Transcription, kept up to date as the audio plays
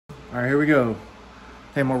All right, here we go.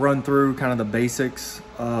 Okay, I'm gonna run through kind of the basics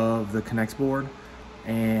of the Connex board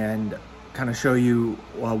and kind of show you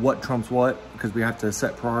what trumps what, because we have to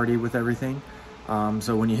set priority with everything.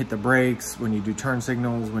 So when you hit the brakes, when you do turn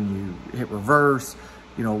signals, when you hit reverse,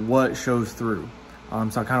 you know, what shows through.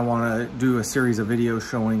 So I kind of want to do a series of videos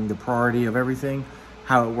showing the priority of everything,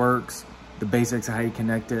 how it works, the basics of how you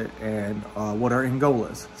connect it, and what our end goal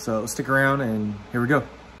is. So stick around and here we go.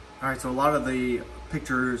 All right, so a lot of the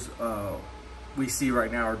pictures we see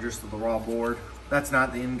right now are just the raw board. That's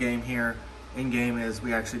not the end game here. End game is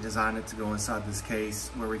we actually designed it to go inside this case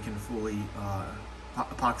where we can fully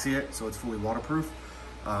epoxy it, so it's fully waterproof.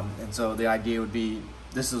 And so the idea would be,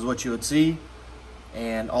 this is what you would see,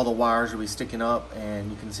 and all the wires will be sticking up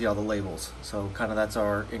and you can see all the labels. So kind of that's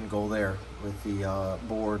our end goal there with the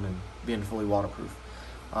board and being fully waterproof.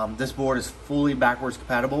 This board is fully backwards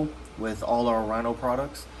compatible with all our Rhino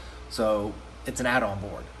products. So it's an add-on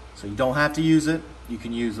board. So you don't have to use it. You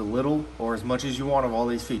can use a little or as much as you want of all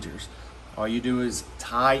these features. All you do is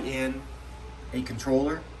tie in a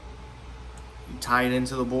controller, you tie it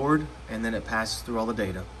into the board, and then it passes through all the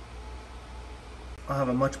data. I'll have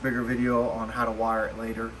a much bigger video on how to wire it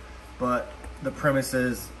later, but the premise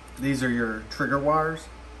is these are your trigger wires,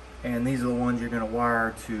 and these are the ones you're going to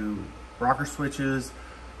wire to rocker switches,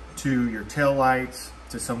 to your tail lights,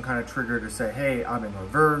 to some kind of trigger to say, hey, I'm in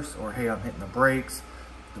reverse, or hey, I'm hitting the brakes.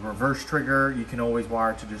 The reverse trigger, you can always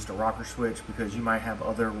wire to just a rocker switch because you might have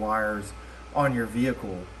other wires on your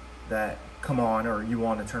vehicle that come on or you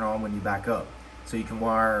want to turn on when you back up. So you can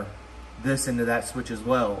wire this into that switch as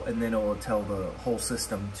well, and then it will tell the whole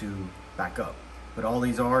system to back up. But all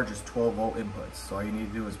these are just 12 volt inputs. So all you need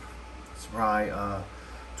to do is supply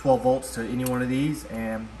 12 volts to any one of these,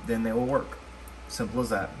 and then they will work. Simple as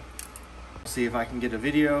that. See if I can get a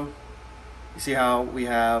video. You see how we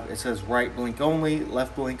have, it says right blink only,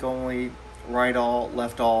 left blink only, right all,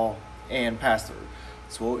 left all, and pass through.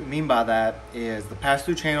 So what we mean by that is the pass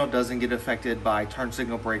through channel doesn't get affected by turn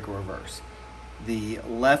signal, brake, or reverse. The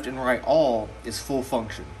left and right all is full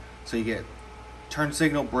function. So you get turn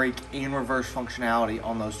signal, brake, and reverse functionality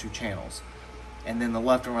on those two channels. And then the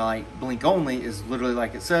left and right blink only is literally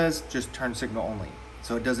like it says, just turn signal only.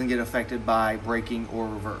 So it doesn't get affected by braking or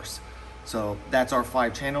reverse. So that's our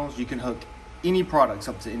 5 channels. You can hook any products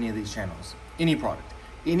up to any of these channels. Any product.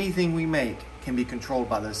 Anything we make can be controlled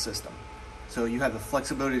by this system. So you have the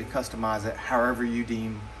flexibility to customize it however you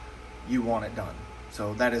deem you want it done.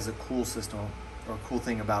 So that is a cool system, or a cool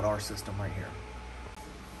thing about our system right here.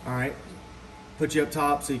 All right, put you up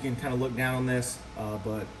top so you can kind of look down on this,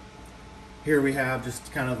 but here we have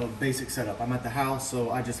just kind of a basic setup. I'm at the house,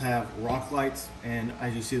 so I just have rock lights, and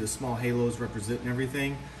as you see, the small halos representing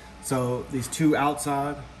everything. So these 2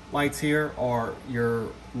 outside lights here are your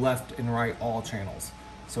left and right all channels.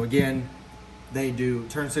 So again, they do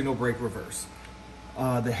turn signal, brake, reverse.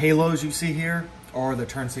 The halos you see here are the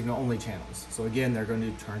turn signal only channels. So again, they're going to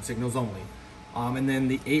do turn signals only. And then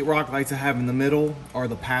the 8 rock lights I have in the middle are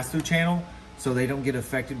the pass-through channel, so they don't get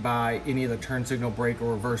affected by any of the turn signal, brake,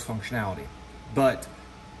 or reverse functionality. But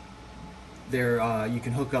they're, you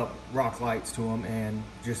can hook up rock lights to them and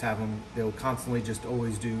just have them, they'll constantly just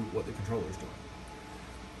always do what the controller's doing.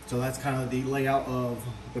 So that's kind of the layout of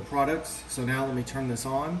the products. So now let me turn this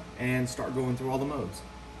on and start going through all the modes.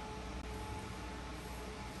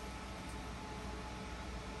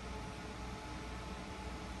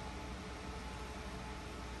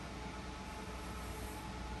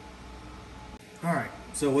 All right,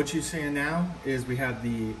 so what you're seeing now is we have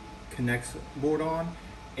the Connex board on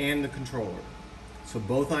and the controller. So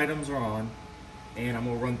both items are on, and I'm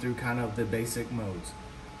gonna run through kind of the basic modes.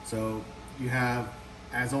 So you have,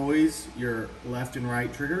 as always, your left and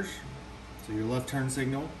right triggers. So your left turn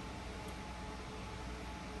signal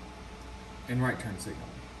and right turn signal.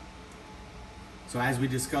 So as we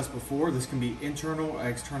discussed before, this can be internal or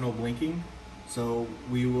external blinking. So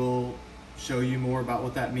we will show you more about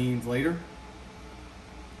what that means later.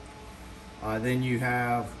 Then you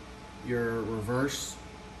have your reverse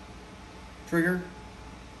trigger,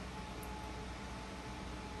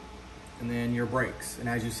 and then your brakes. And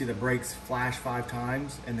as you see, the brakes flash 5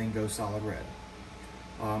 times and then go solid red.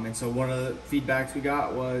 And so one of the feedbacks we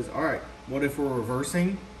got was, all right, what if we're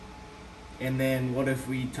reversing? And then what if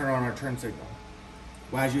we turn on our turn signal?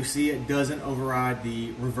 Well, as you see, it doesn't override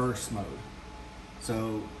the reverse mode.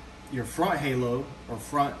 So your front halo, or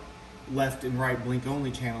front left and right blink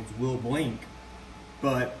only channels, will blink,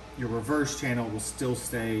 but your reverse channel will still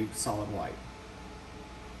stay solid white.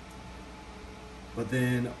 But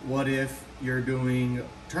then what if you're doing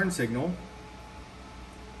turn signal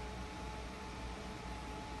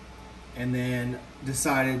and then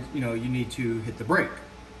decided, you know, you need to hit the brake.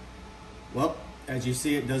 Well, as you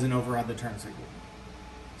see, it doesn't override the turn signal.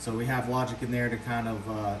 So we have logic in there to kind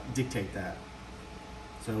of dictate that.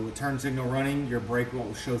 So with turn signal running, your brake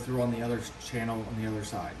will show through on the other channel on the other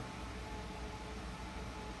side.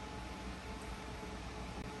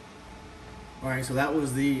 All right, so that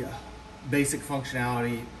was the basic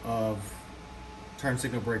functionality of turn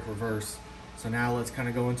signal brake reverse. So now let's kind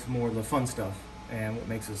of go into more of the fun stuff and what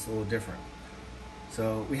makes this a little different.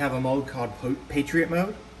 So we have a mode called Patriot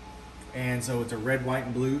mode. And so it's a red, white,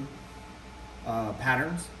 and blue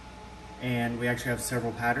patterns. And we actually have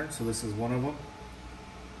several patterns. So this is one of them.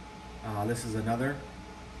 This is another.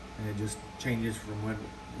 And it just changes from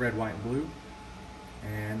red, white, and blue.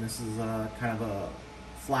 And this is kind of a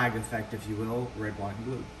flag effect, if you will, red, white, and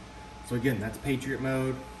blue. So again, that's Patriot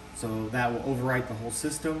mode. So that will overwrite the whole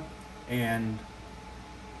system and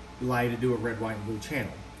allow you to do a red, white, and blue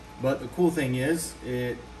channel. But the cool thing is,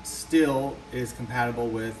 it still is compatible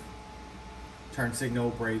with turn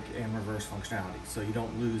signal, brake, and reverse functionality. So you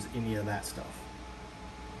don't lose any of that stuff.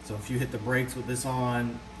 So if you hit the brakes with this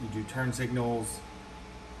on, you do turn signals,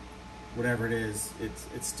 whatever it is,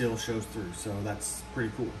 it still shows through. So that's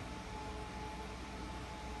pretty cool.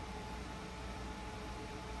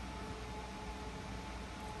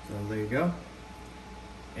 So there you go.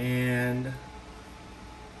 And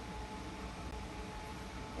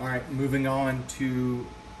all right, moving on to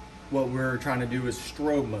what we're trying to do is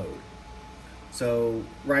strobe mode. So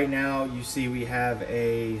right now you see we have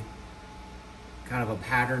a kind of a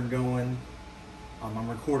pattern going. I'm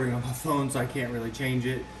recording on my phone, so I can't really change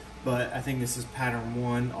it, but I think this is pattern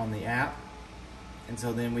 1 on the app. And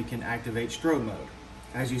so then we can activate strobe mode.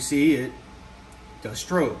 As you see, it does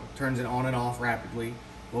strobe, turns it on and off rapidly.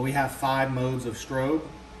 Well, we have 5 modes of strobe.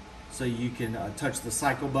 So you can touch the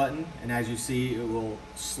cycle button, and as you see, it will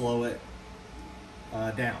slow it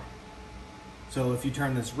down. So if you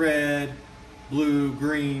turn this red, blue,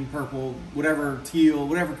 green, purple, whatever, teal,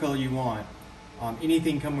 whatever color you want,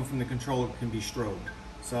 anything coming from the controller can be strobed.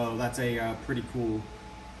 So that's a pretty cool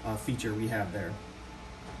feature we have there.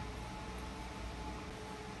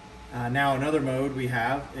 Now another mode we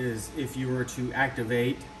have is if you were to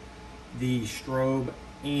activate the strobe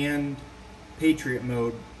and Patriot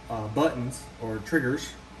mode buttons or triggers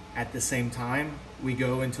at the same time, we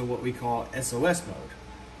go into what we call SOS mode.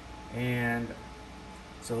 And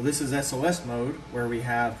so this is SOS mode, where we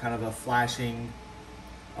have kind of a flashing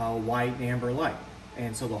white and amber light.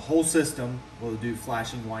 And so the whole system will do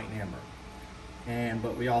flashing white and amber.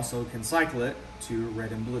 But we also can cycle it to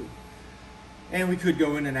red and blue. And we could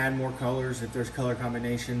go in and add more colors if there's color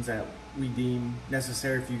combinations that we deem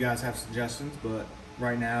necessary, if you guys have suggestions, but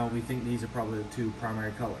right now we think these are probably the 2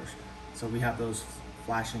 primary colors. So we have those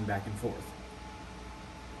flashing back and forth.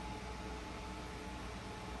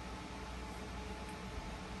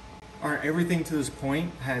 All right, everything to this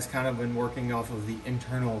point has kind of been working off of the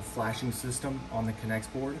internal flashing system on the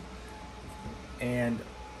Connex board. And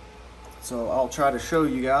so I'll try to show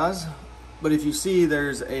you guys, but if you see,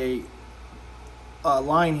 there's a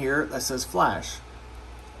line here that says flash.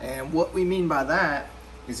 And what we mean by that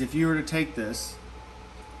is if you were to take this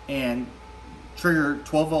and trigger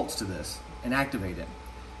 12 volts to this and activate it,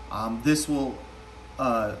 this will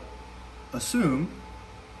assume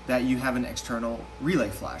that you have an external relay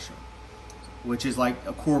flasher, which is like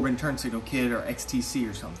a Corbin turn signal kit or XTC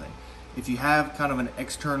or something. If you have kind of an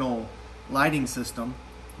external lighting system,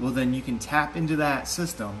 well then you can tap into that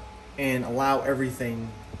system and allow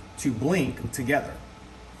everything to blink together.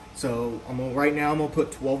 So right now I'm gonna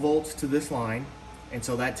put 12 volts to this line, and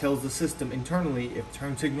so that tells the system internally if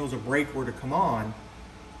turn signals or brake were to come on,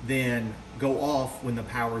 then go off when the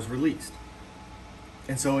power is released.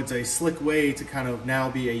 And so it's a slick way to kind of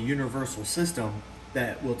now be a universal system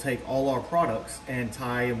that will take all our products and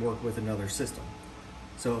tie and work with another system.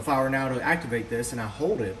 So if I were now to activate this and I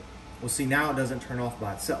hold it, well see, now it doesn't turn off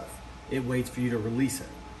by itself. It waits for you to release it.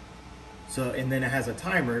 So, and then it has a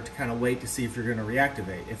timer to kind of wait to see if you're going to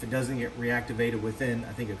reactivate. If it doesn't get reactivated within,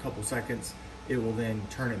 I think, a couple seconds, it will then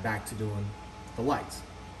turn it back to doing the lights.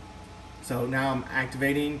 So now I'm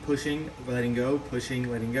activating, pushing, letting go, pushing,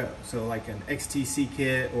 letting go. So like an XTC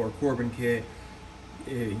kit or a Corbin kit,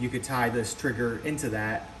 you could tie this trigger into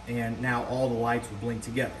that, and now all the lights will blink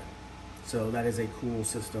together. So that is a cool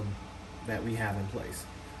system that we have in place.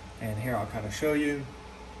 And here I'll kind of show you.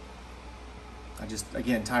 I just,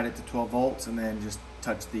 again, tied it to 12 volts and then just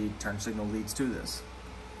touched the turn signal leads to this.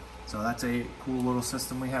 So that's a cool little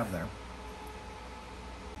system we have there.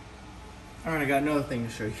 All right, I got another thing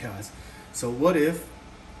to show you guys. So what if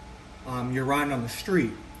you're riding on the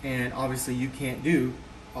street and obviously you can't do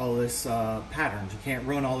all this patterns. You can't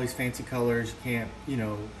run all these fancy colors. You can't, you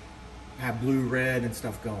know, have blue, red, and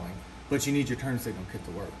stuff going. But you need your turn signal kit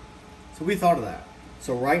to work. So we thought of that.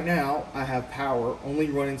 So right now I have power only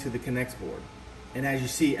running to the Connex board. And as you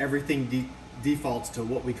see, everything defaults to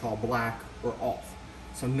what we call black or off.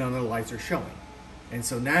 So none of the lights are showing. And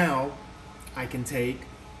so now I can take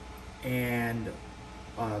and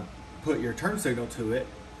put your turn signal to it,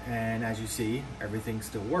 and as you see, everything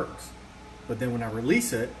still works. But then when I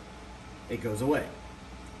release it, it goes away.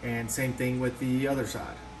 And same thing with the other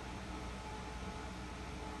side.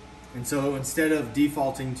 And so instead of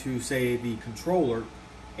defaulting to, say, the controller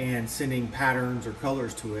and sending patterns or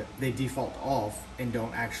colors to it, they default off and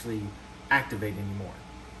don't actually activate anymore.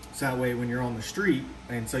 So that way when you're on the street,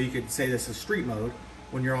 and so you could say this is street mode,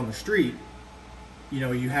 when you're on the street, you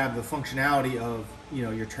know, you have the functionality of, you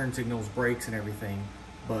know, your turn signals, brakes and everything,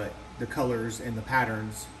 but the colors and the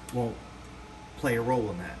patterns won't play a role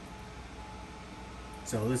in that.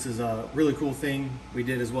 So this is a really cool thing we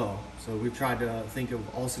did as well. So we've tried to think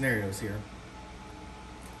of all scenarios here.